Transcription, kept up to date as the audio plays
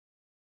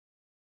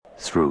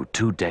Through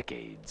 2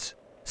 decades,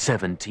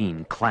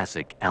 17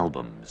 classic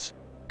albums,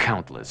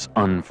 countless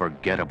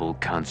unforgettable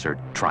concert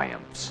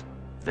triumphs,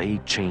 they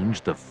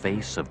changed the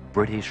face of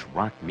British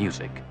rock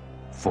music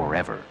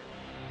forever.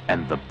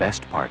 And the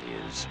best part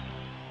is,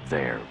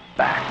 they're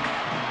back.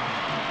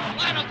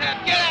 Spinal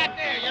Tap, get out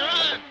there, you're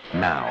on!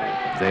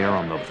 Now, they're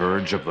on the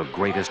verge of the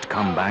greatest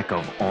comeback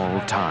of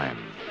all time.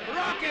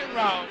 Rock and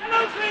roll!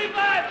 No sleep!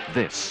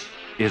 This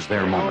is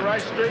their Go moment.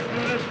 right straight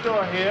through this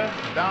door here,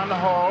 down the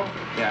hall.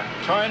 Yeah.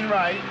 Turn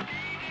right.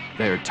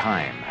 Their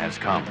time has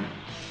come.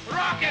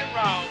 Rock and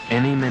roll!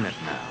 Any minute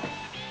now.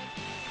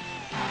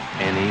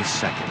 Any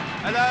second.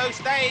 Hello,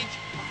 stage!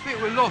 I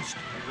think we're lost.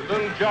 There's a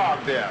little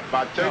jog there,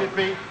 about 30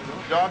 feet.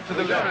 Jog to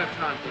the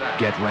left.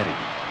 Get ready.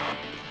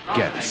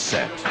 Get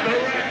set.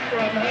 Direct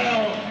from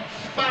hell,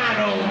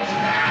 Spinal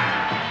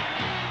Tap!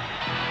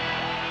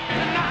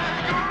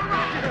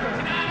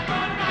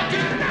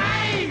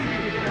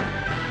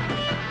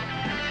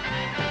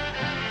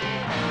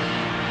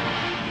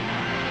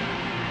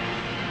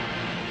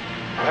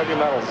 Heavy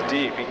metal's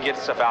deep. You can get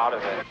stuff out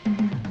of it.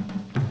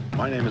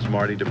 My name is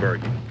Marty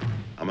DeBerge.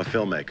 I'm a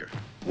filmmaker.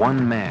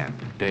 One man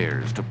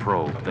dares to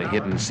probe the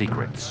hidden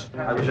secrets.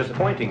 I was just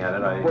pointing at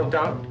it. Well,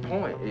 don't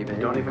point even.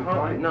 Don't even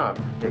point? No,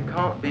 it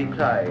can't be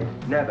played.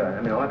 Never.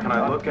 I mean, Can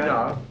I look at it?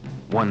 No.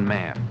 One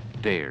man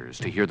dares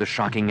to hear the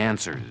shocking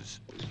answers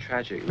It's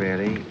tragic,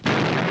 really.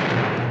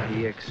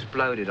 He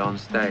exploded on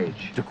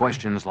stage. to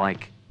questions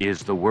like,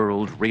 is the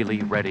world really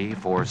ready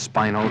for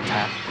Spinal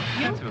Tap?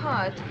 You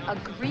put a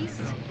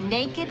greased,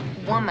 naked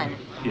woman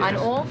on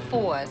all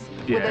fours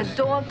with a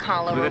dog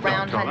collar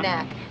around her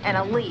neck and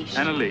a leash.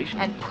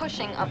 And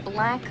pushing a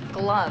black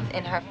glove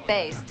in her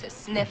face to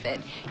sniff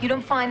it. You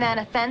don't find that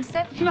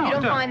offensive? No, you don't I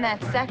don't. find that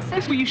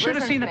sexist? Well, you should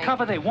have Listen seen to the me.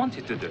 cover they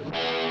wanted to do.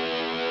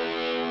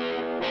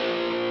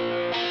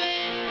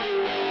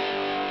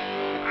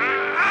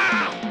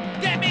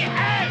 Get me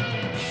out!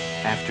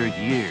 After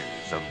years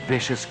of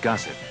vicious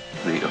gossip,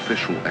 The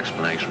official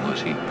explanation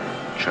was he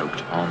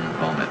choked on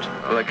vomit.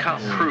 Well, they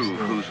can't prove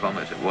whose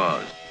vomit it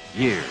was.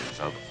 years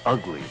of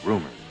ugly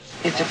rumors,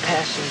 It's a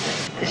passing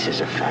thing. This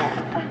is a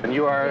fact. And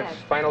you are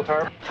Spinal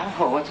Tap?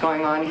 Oh, what's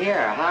going on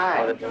here?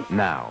 Hi.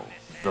 now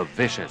the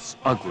vicious,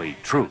 ugly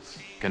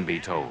truth can be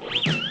told.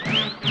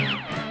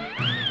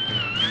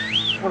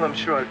 Well, I'm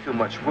sure I'd feel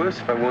much worse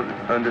if I weren't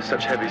under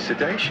such heavy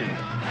sedation.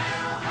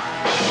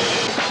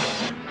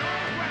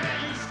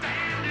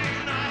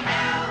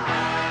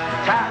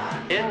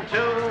 Tap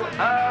into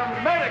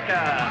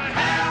America!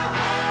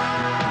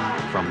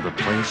 From the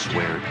place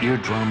where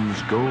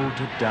eardrums go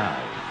to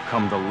die,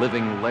 come the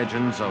living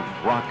legends of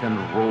rock and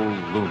roll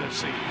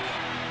lunacy.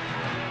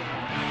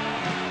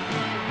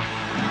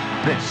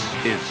 This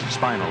is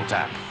Spinal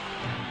Tap.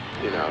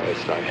 You know,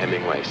 it's like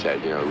Hemingway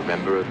said, you know,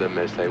 remember them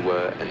as they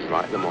were and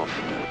write them off.